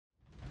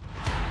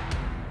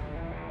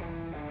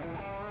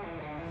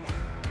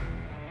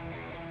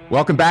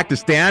Welcome back to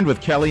Stand with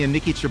Kelly and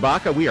Nikki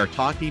Tshibaka. We are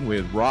talking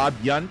with Rob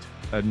Yundt,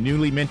 a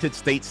newly minted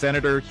state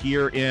senator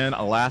here in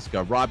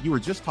Alaska. Rob, you were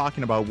just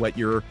talking about what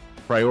your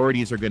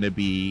priorities are going to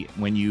be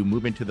when you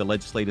move into the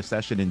legislative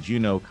session in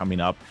Juneau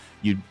coming up.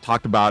 You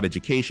talked about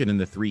education and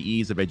the 3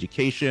 E's of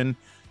education,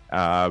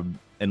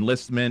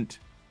 enlistment,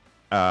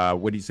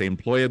 what do you say,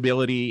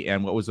 employability,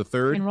 and what was the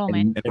third?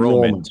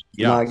 Enrollment.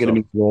 Yeah, Not going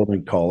to be enrolled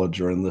in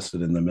college or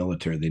enlisted in the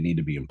military. They need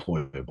to be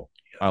employable.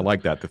 I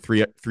like that. The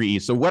three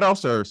E's. So what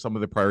else are some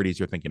of the priorities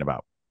you're thinking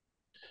about?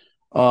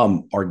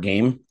 Our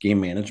game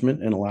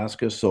management in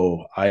Alaska.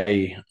 So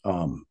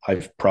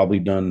I've probably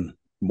done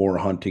more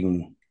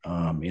hunting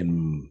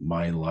in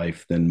my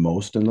life than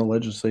most in the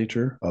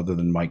legislature, other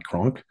than Mike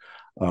Cronk.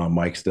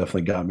 Mike's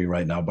definitely got me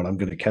right now, but I'm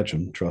going to catch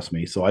him. Trust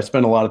me. So I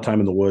spend a lot of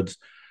time in the woods.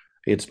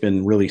 It's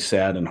been really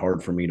sad and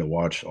hard for me to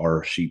watch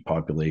our sheep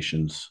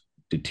populations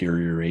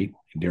deteriorate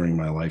during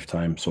my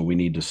lifetime. So we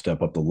need to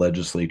step up. The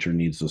legislature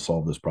needs to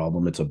solve this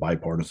problem. It's a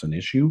bipartisan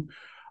issue.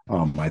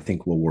 I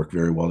think we'll work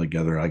very well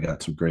together. I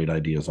got some great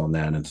ideas on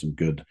that and some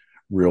good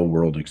real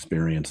world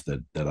experience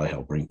that I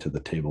help bring to the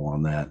table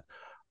on that.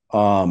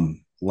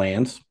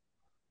 Lands.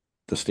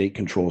 The state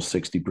controls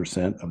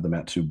 60% of the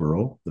Matsu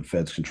borough. The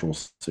feds control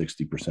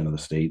 60% of the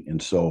state.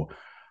 And so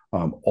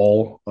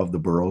all of the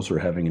boroughs are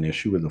having an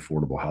issue with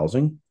affordable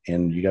housing.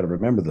 And you got to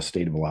remember, the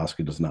state of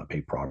Alaska does not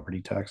pay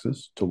property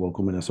taxes to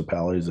local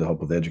municipalities to help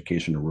with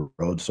education or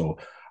roads. So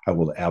I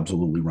will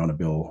absolutely run a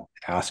bill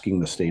asking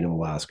the state of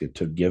Alaska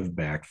to give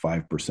back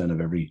 5% of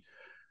every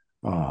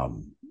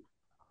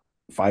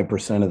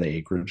 5% of the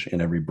acreage in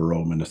every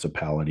borough,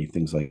 municipality,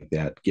 things like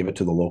that. Give it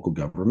to the local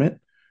government,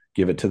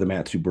 give it to the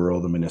Matsu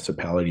borough, the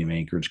municipality of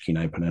Anchorage,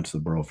 Kenai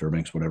Peninsula, borough,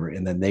 Fairbanks, whatever.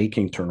 And then they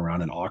can turn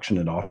around and auction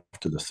it off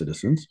to the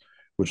citizens,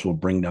 which will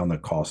bring down the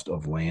cost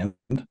of land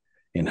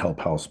and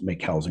help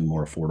make housing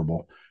more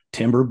affordable.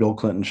 Timber, Bill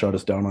Clinton shut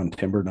us down on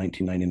timber in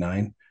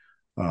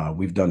 1999.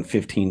 We've done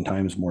 15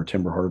 times more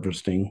timber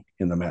harvesting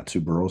in the Matsu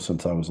borough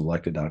since I was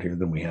elected out here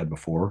than we had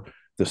before.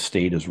 The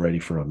state is ready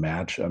for a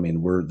match. I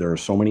mean, there are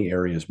so many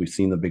areas. We've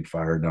seen the big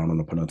fire down on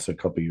the peninsula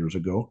a couple of years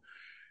ago.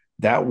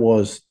 There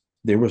was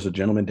a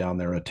gentleman down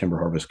there, a timber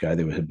harvest guy,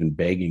 that had been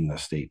begging the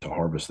state to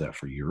harvest that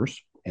for years,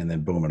 and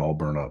then boom, it all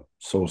burned up.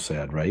 So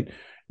sad, right?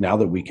 Now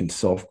that we can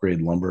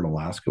self-grade lumber in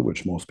Alaska,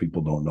 which most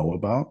people don't know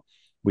about,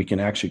 we can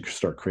actually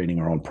start creating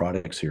our own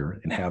products here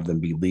and have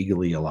them be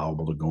legally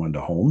allowable to go into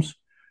homes.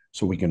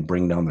 So we can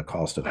bring down the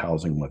cost of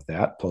housing with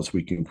that. Plus,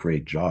 we can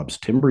create jobs.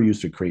 Timber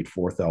used to create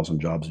 4,000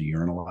 jobs a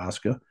year in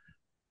Alaska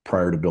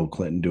prior to Bill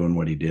Clinton doing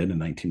what he did in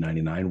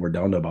 1999. We're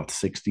down to about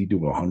 60 to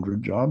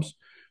 100 jobs.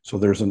 So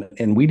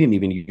and we didn't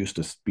even used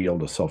to be able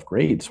to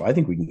self-grade. So I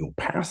think we can go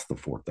past the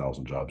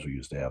 4,000 jobs we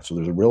used to have. So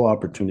there's a real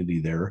opportunity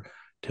there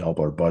to help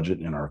our budget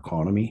and our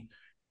economy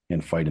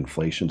and fight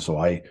inflation. So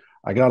I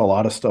got a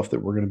lot of stuff that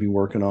we're going to be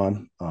working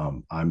on.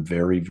 I'm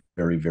very,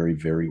 very, very,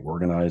 very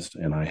organized,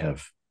 and I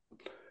have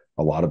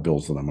a lot of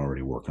bills that I'm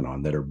already working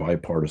on that are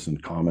bipartisan,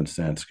 common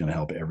sense, going to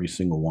help every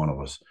single one of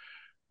us.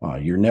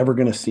 You're never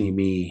going to see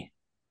me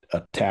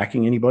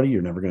attacking anybody.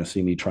 You're never going to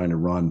see me trying to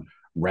run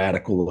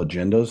radical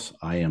agendas.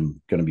 I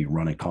am going to be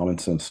running common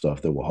sense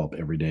stuff that will help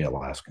everyday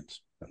Alaskans.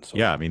 And so,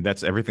 yeah, I mean,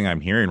 that's everything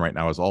I'm hearing right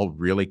now is all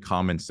really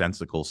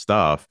commonsensical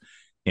stuff,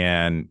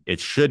 and it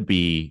should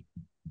be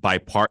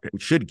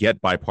should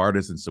get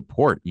bipartisan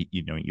support.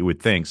 You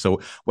would think. So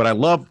what I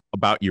love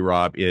about you,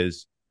 Rob,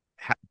 is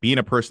being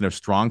a person of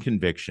strong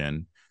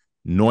conviction,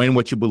 knowing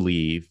what you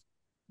believe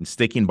and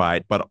sticking by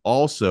it, but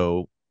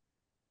also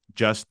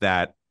just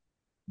that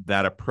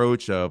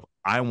approach of,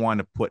 I want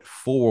to put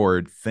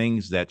forward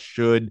things that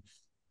should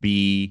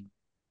be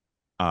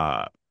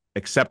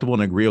acceptable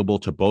and agreeable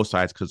to both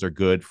sides because they're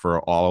good for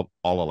all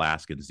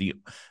Alaskans.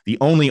 The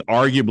only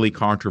arguably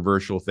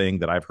controversial thing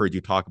that I've heard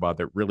you talk about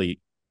that really,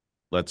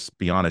 let's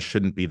be honest,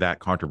 shouldn't be that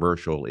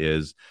controversial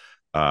is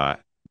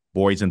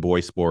boys and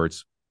boys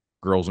sports,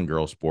 girls and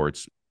girls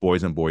sports,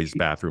 boys and boys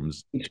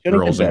bathrooms,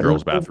 girls and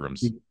girls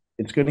bathrooms.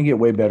 It's going to get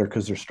way better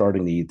because they're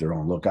starting to eat their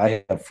own. Look,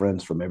 I have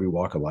friends from every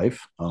walk of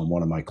life.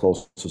 One of my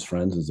closest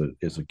friends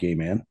is a gay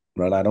man,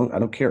 right? I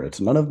don't care.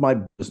 It's none of my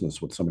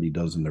business what somebody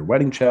does in their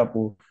wedding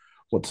chapel,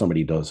 what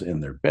somebody does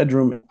in their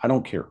bedroom. I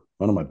don't care.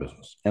 None of my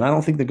business. And I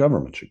don't think the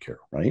government should care,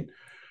 right?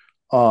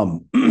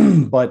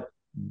 But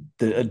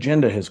the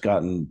agenda has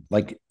gotten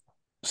like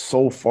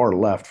so far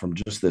left from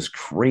just this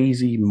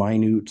crazy,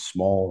 minute,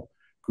 small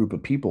group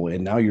of people.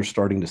 And now you're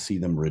starting to see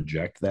them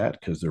reject that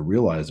because they're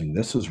realizing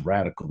this is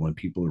radical and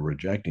people are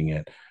rejecting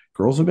it.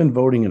 Girls have been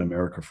voting in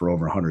America for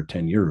over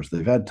 110 years.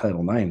 They've had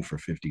Title IX for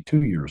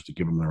 52 years to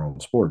give them their own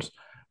sports.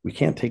 We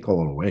can't take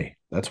all it away.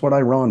 That's what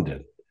Iran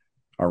did.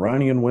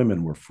 Iranian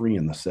women were free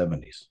in the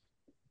 70s.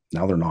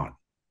 Now they're not.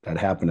 That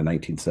happened in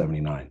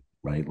 1979,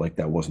 right? Like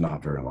that was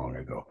not very long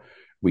ago.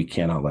 We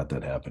cannot let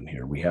that happen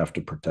here. We have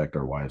to protect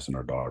our wives and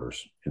our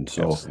daughters. And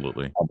so,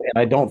 absolutely. And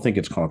I don't think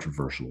it's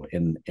controversial.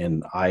 And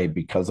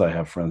because I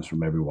have friends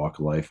from every walk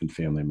of life and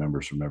family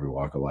members from every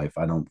walk of life,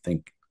 I don't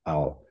think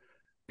I'll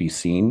be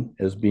seen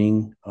as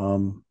being,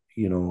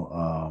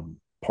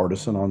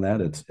 partisan on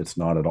that. It's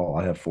not at all.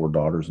 I have 4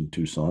 daughters and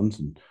 2 sons,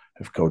 and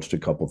have coached a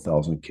couple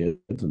thousand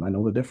kids, and I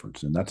know the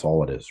difference. And that's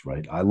all it is,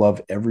 right? I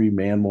love every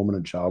man, woman,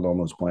 and child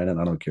on this planet.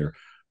 I don't care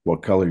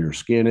what color your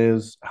skin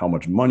is, how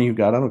much money you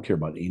got. I don't care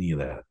about any of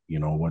that.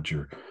 What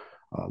your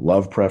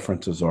love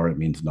preferences are. It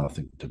means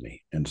nothing to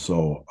me. And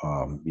so,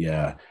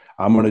 yeah,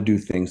 I'm going to do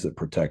things that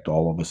protect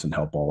all of us and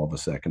help all of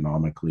us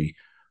economically.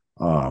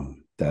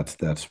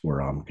 That's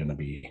where I'm going to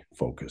be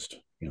focused.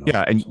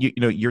 Yeah, and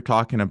So. you're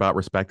talking about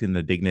respecting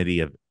the dignity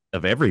of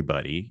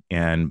everybody,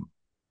 and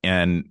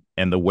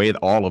the way that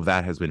all of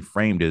that has been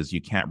framed is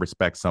you can't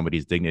respect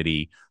somebody's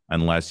dignity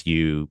unless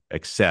you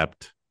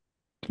accept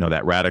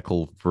that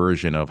radical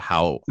version of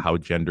how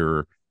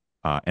gender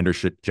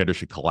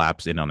should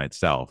collapse in on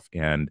itself.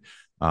 And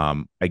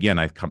again,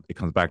 it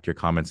comes back to your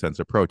common sense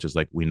approach. Is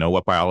like, we know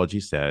what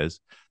biology says,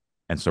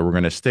 and so we're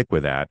going to stick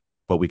with that,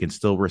 but we can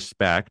still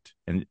respect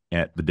and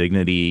the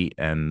dignity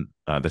and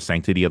the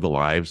sanctity of the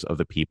lives of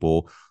the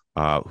people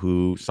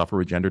who suffer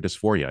with gender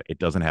dysphoria. It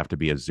doesn't have to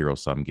be a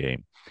zero-sum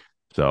game.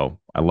 So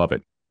I love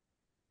it.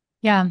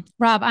 Yeah.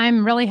 Rob,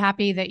 I'm really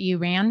happy that you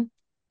ran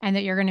and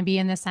that you're going to be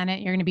in the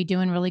Senate. You're going to be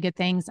doing really good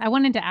things. I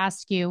wanted to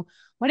ask you,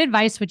 what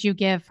advice would you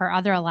give for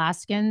other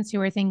Alaskans who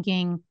are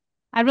thinking,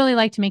 I'd really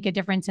like to make a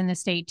difference in the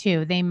state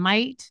too? They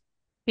might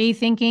be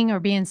thinking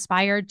or be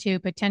inspired to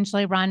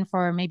potentially run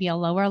for maybe a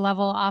lower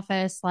level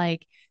office,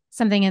 like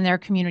something in their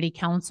community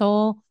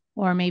council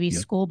or maybe Yeah.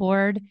 school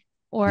board,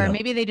 or Yeah.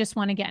 maybe they just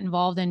want to get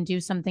involved and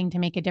do something to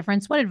make a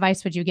difference. What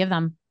advice would you give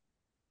them?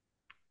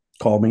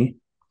 Call me,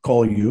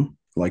 call you,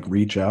 like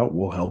reach out,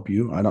 we'll help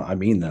you. I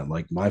mean that.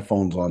 Like, my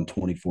phone's on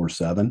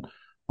 24/7.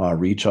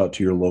 Reach out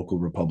to your local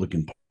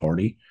Republican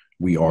Party.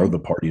 We are Mhm. the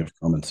party of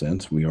common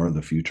sense. We are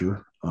the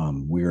future.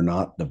 We are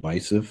not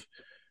divisive.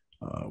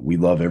 We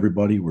love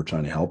everybody. We're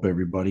trying to help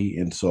everybody.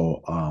 And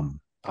so,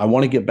 I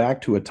want to get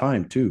back to a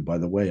time too. By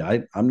the way,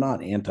 I'm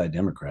not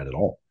anti-Democrat at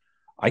all.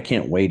 I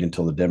can't wait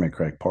until the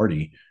Democratic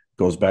Party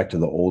goes back to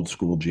the old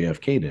school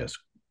JFK days,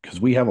 because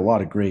we have a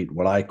lot of great,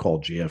 what I call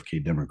JFK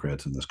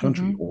Democrats in this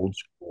country, Mhm. old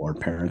school, our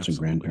parents and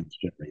Absolutely. grandparents'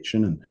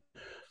 generation, and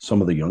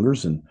some of the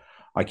youngers. And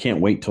I can't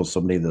wait till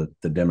someday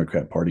the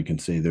Democrat Party can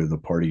say they're the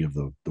party of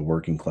the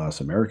working class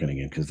American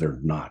again, because they're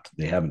not.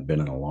 They haven't been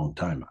in a long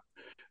time.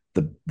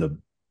 The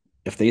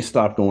If they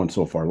stop going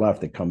so far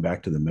left, they come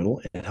back to the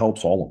middle. It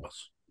helps all of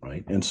us,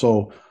 right? And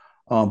so,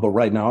 but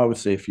right now, I would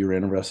say if you're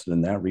interested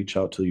in that, reach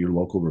out to your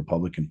local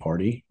Republican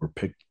Party, or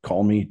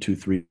call me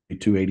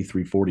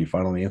 232-8340. If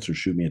I don't answer,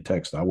 shoot me a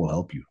text. I will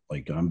help you.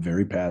 Like, I'm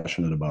very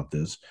passionate about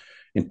this.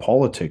 In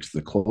politics,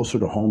 the closer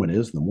to home it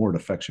is, the more it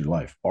affects your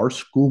life. Our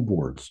school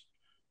boards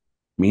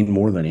mean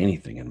more than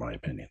anything, in my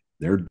opinion.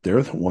 They're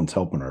the ones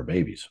helping our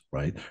babies,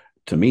 right?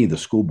 To me, the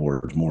school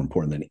board is more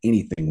important than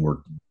anything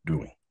we're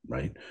doing,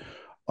 right?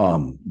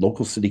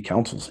 Local city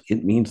councils,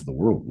 it means the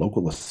world.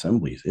 Local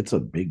assemblies, it's a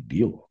big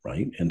deal,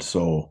 right? And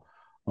so,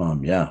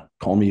 yeah,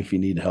 call me if you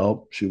need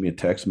help. Shoot me a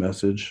text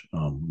message.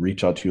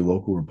 Reach out to your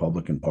local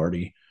Republican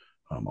Party.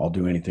 I'll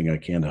do anything I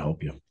can to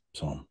help you.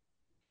 So,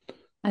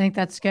 I think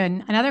that's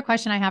good. Another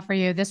question I have for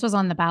you, this was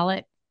on the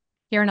ballot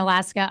here in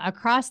Alaska,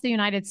 across the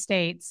United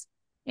States,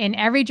 in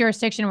every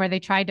jurisdiction where they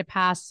tried to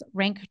pass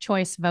rank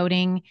choice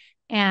voting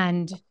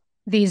and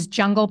these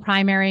jungle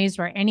primaries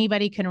where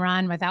anybody can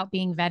run without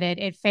being vetted,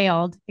 it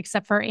failed,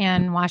 except for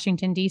in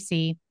Washington,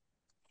 D.C.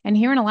 And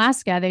here in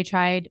Alaska,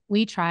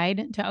 we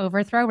tried to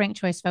overthrow ranked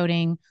choice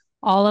voting.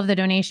 All of the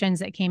donations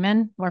that came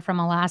in were from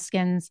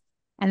Alaskans,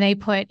 and they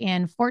put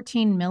in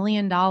 $14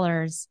 million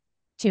to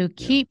yeah,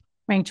 keep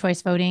ranked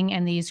choice voting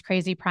in these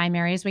crazy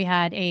primaries. We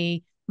had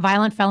a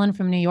violent felon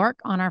from New York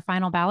on our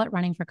final ballot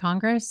running for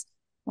Congress.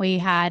 We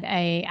had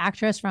a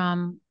actress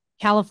from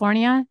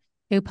California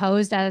who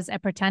posed as a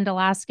pretend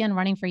Alaskan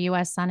running for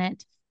U.S.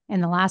 Senate in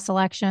the last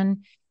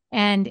election.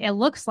 And it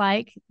looks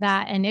like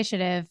that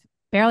initiative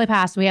barely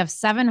passed. We have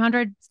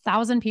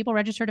 700,000 people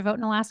registered to vote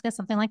in Alaska,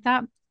 something like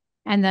that.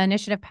 And the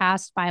initiative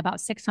passed by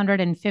about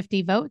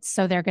 650 votes.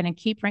 So they're going to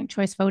keep ranked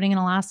choice voting in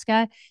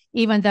Alaska,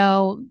 even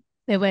though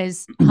it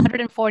was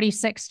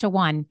 146 to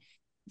 1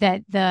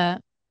 that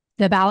the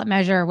ballot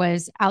measure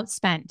was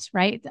outspent,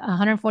 right?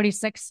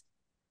 146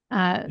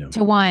 yeah.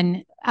 to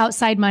 1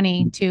 outside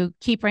money to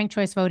keep ranked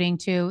choice voting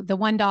to the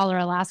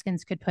 $1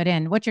 Alaskans could put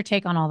in. What's your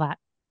take on all that?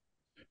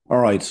 All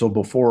right. So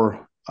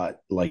before,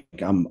 like,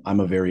 I'm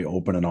a very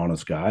open and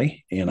honest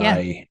guy, and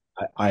Yeah.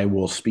 I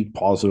will speak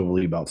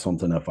positively about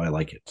something if I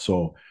like it.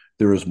 So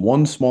there is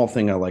one small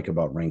thing I like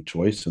about ranked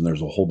choice, and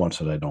there's a whole bunch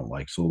that I don't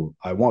like. So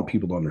I want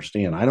people to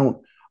understand.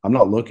 I'm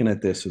not looking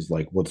at this as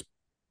like what's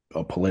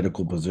a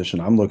political position.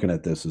 I'm looking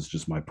at this as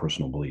just my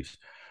personal beliefs.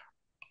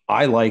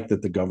 I like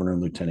that the governor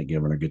and lieutenant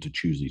governor get to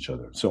choose each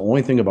other. So the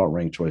only thing about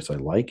ranked choice I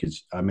like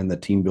is, I'm in the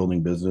team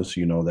building business.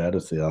 You know that,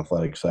 it's the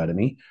athletic side of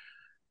me.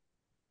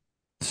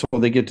 So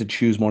they get to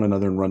choose one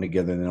another and run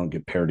together, and they don't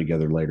get paired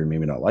together later,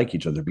 maybe not like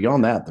each other.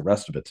 Beyond that, the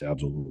rest of it's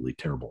absolutely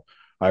terrible.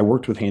 I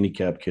worked with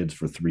handicapped kids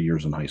for 3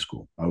 years in high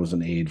school. I was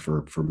an aide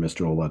for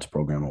Mr. Olette's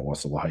program at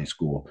Westella High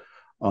School.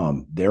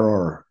 There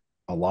are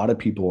a lot of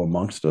people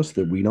amongst us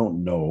that we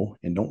don't know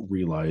and don't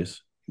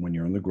realize when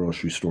you're in the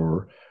grocery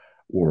store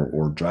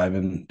or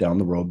driving down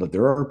the road, but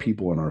there are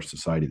people in our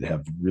society that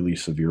have really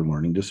severe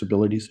learning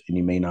disabilities, and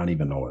you may not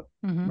even know it,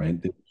 right?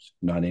 It's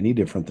not any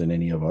different than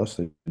any of us.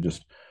 They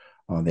just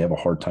they have a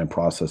hard time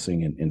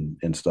processing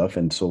and stuff.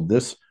 And so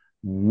this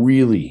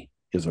really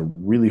is a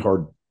really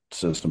hard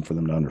system for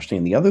them to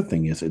understand. The other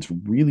thing is it's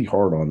really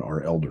hard on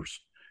our elders.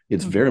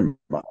 It's very,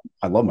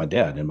 I love my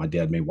dad, and my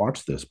dad may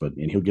watch this,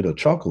 and he'll get a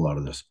chuckle out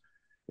of this.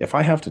 If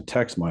I have to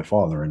text my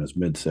father in his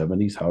mid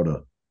 70s how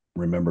to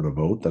remember to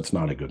vote, that's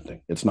not a good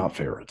thing. It's not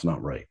fair. It's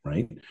not right.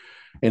 Right.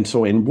 And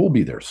so, and we'll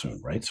be there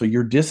soon. Right. So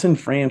you're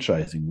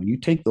disenfranchising when you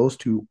take those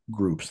two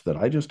groups that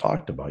I just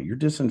talked about, you're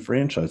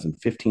disenfranchising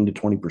 15 to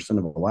 20%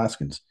 of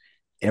Alaskans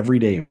every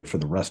day for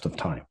the rest of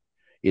time.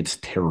 It's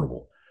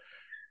terrible.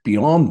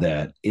 Beyond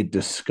that, it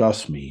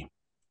disgusts me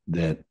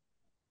that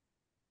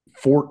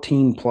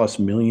 $14+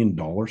 million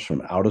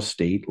from out of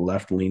state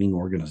left leaning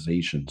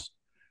organizations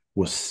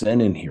was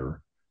sent in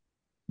here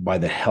by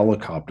the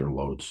helicopter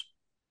loads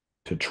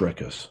to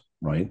trick us,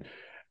 right?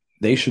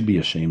 They should be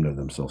ashamed of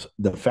themselves.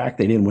 The fact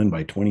they didn't win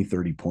by 20,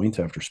 30 points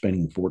after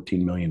spending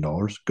 $14 million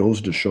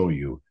goes to show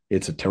you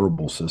it's a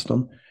terrible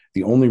system.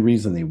 The only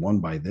reason they won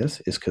by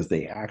this is because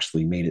they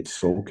actually made it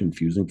so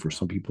confusing for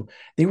some people.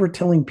 They were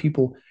telling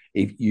people,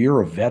 if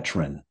you're a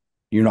veteran,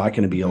 you're not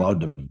going to be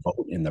allowed to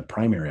vote in the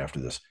primary after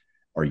this.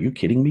 Are you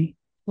kidding me?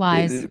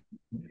 Lies.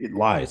 It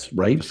lies,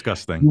 right?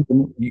 Disgusting.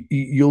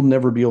 You'll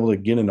never be able to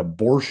get an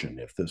abortion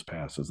if this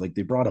passes. Like,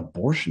 they brought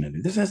abortion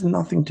in. This has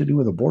nothing to do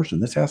with abortion.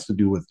 This has to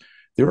do with,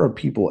 there are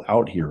people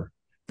out here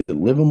that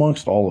live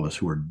amongst all of us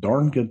who are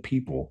darn good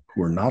people,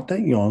 who are not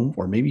that young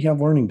or maybe have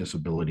learning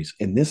disabilities,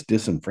 and this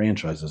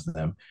disenfranchises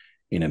them,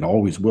 and it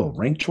always will.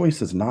 Ranked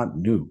choice is not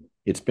new.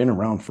 It's been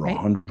around for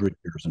 100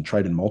 years and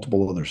tried in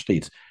multiple other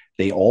states.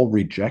 They all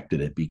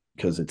rejected it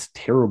because it's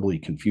terribly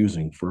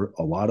confusing for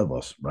a lot of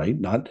us, right?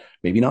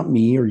 Maybe not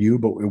me or you,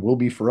 but it will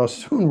be for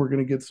us soon. We're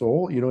going to get so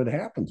old, it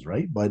happens,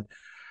 right? But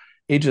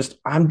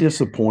I'm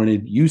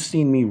disappointed. You've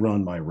seen me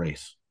run my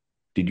race.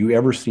 Did you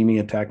ever see me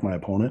attack my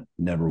opponent?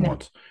 Never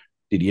once.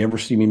 Did you ever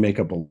see me make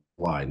up a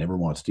lie? Never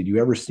once. Did you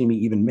ever see me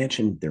even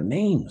mention their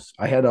names?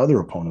 I had other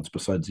opponents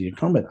besides the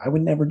incumbent. I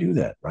would never do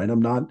that, right?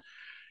 I'm not,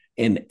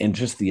 and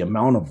just the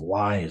amount of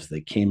lies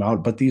that came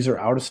out, but these are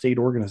out-of-state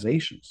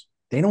organizations.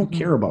 They don't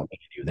care about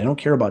you. They don't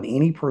care about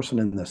any person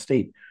in the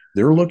state.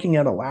 They're looking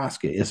at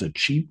Alaska as a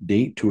cheap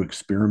date to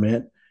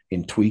experiment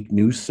and tweak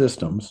new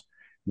systems,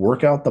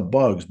 work out the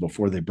bugs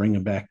before they bring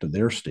them back to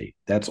their state.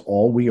 That's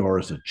all we are,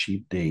 is a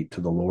cheap date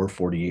to the lower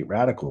 48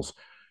 radicals.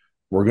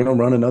 We're going to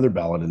run another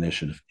ballot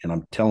initiative, and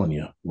I'm telling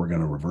you, we're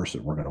going to reverse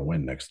it. We're going to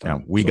win next time.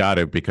 Yeah, we got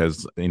it,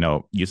 because,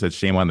 you said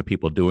shame on the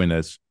people doing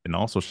this, and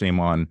also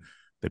shame on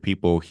the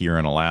people here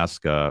in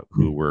Alaska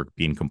who were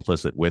being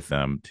complicit with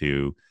them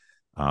to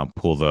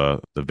pull the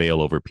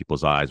veil over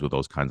people's eyes with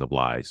those kinds of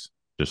lies.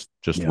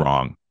 Just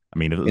wrong. I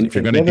mean, if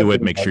you're going to do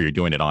it, make sure you're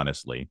doing it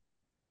honestly.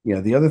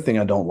 Yeah. The other thing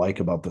I don't like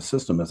about the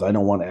system is I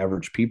don't want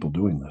average people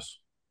doing this.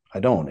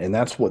 I don't. And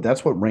that's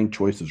what ranked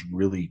choice is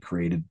really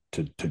created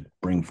to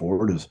bring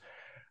forward, is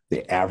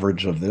the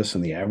average of this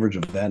and the average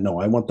of that. No,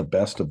 I want the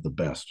best of the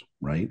best,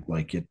 right?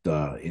 Like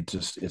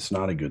it's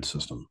not a good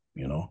system,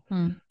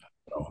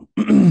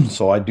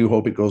 So I do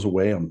hope it goes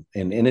away. And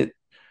it,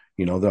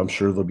 I'm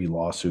sure there'll be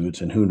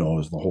lawsuits, and who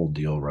knows the whole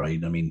deal, right?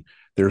 I mean,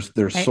 there's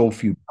so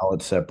few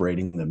ballots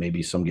separating that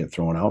maybe some get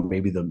thrown out.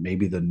 Maybe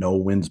the no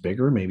wins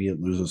bigger. Maybe it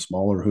loses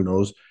smaller. Who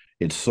knows?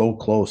 It's so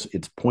close.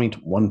 It's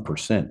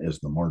 0.1% is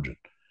the margin,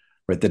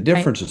 right? The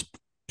difference is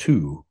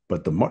 2, but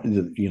it's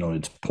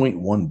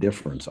 0.1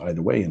 difference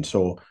either way. And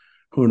so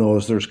who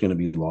knows? There's going to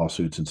be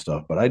lawsuits and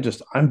stuff. But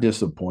I'm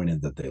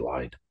disappointed that they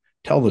lied.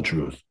 Tell the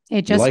truth.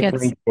 It just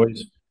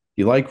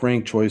you like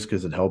ranked choice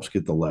because it helps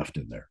get the left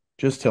in there.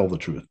 Just tell the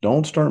truth.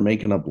 Don't start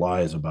making up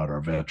lies about our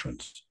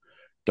veterans.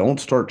 Don't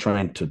start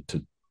trying to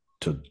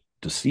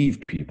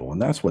deceive people. And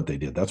that's what they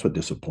did. That's what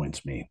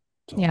disappoints me.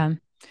 So. Yeah.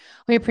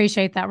 We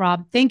appreciate that,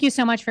 Rob. Thank you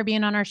so much for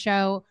being on our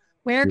show.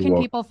 Where can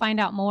people find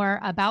out more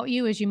about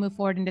you as you move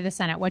forward into the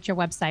Senate? What's your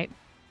website?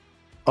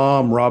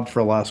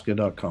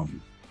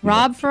 RobForAlaska.com.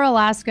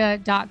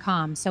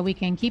 RobForAlaska.com. So we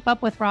can keep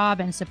up with Rob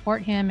and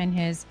support him in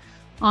his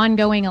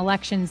ongoing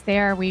elections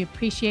there. We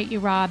appreciate you,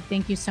 Rob.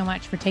 Thank you so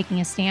much for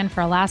taking a stand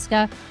for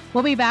Alaska.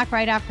 We'll be back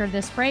right after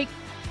this break.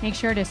 Make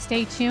sure to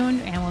stay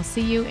tuned, and we'll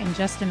see you in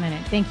just a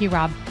minute. Thank you,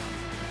 Rob.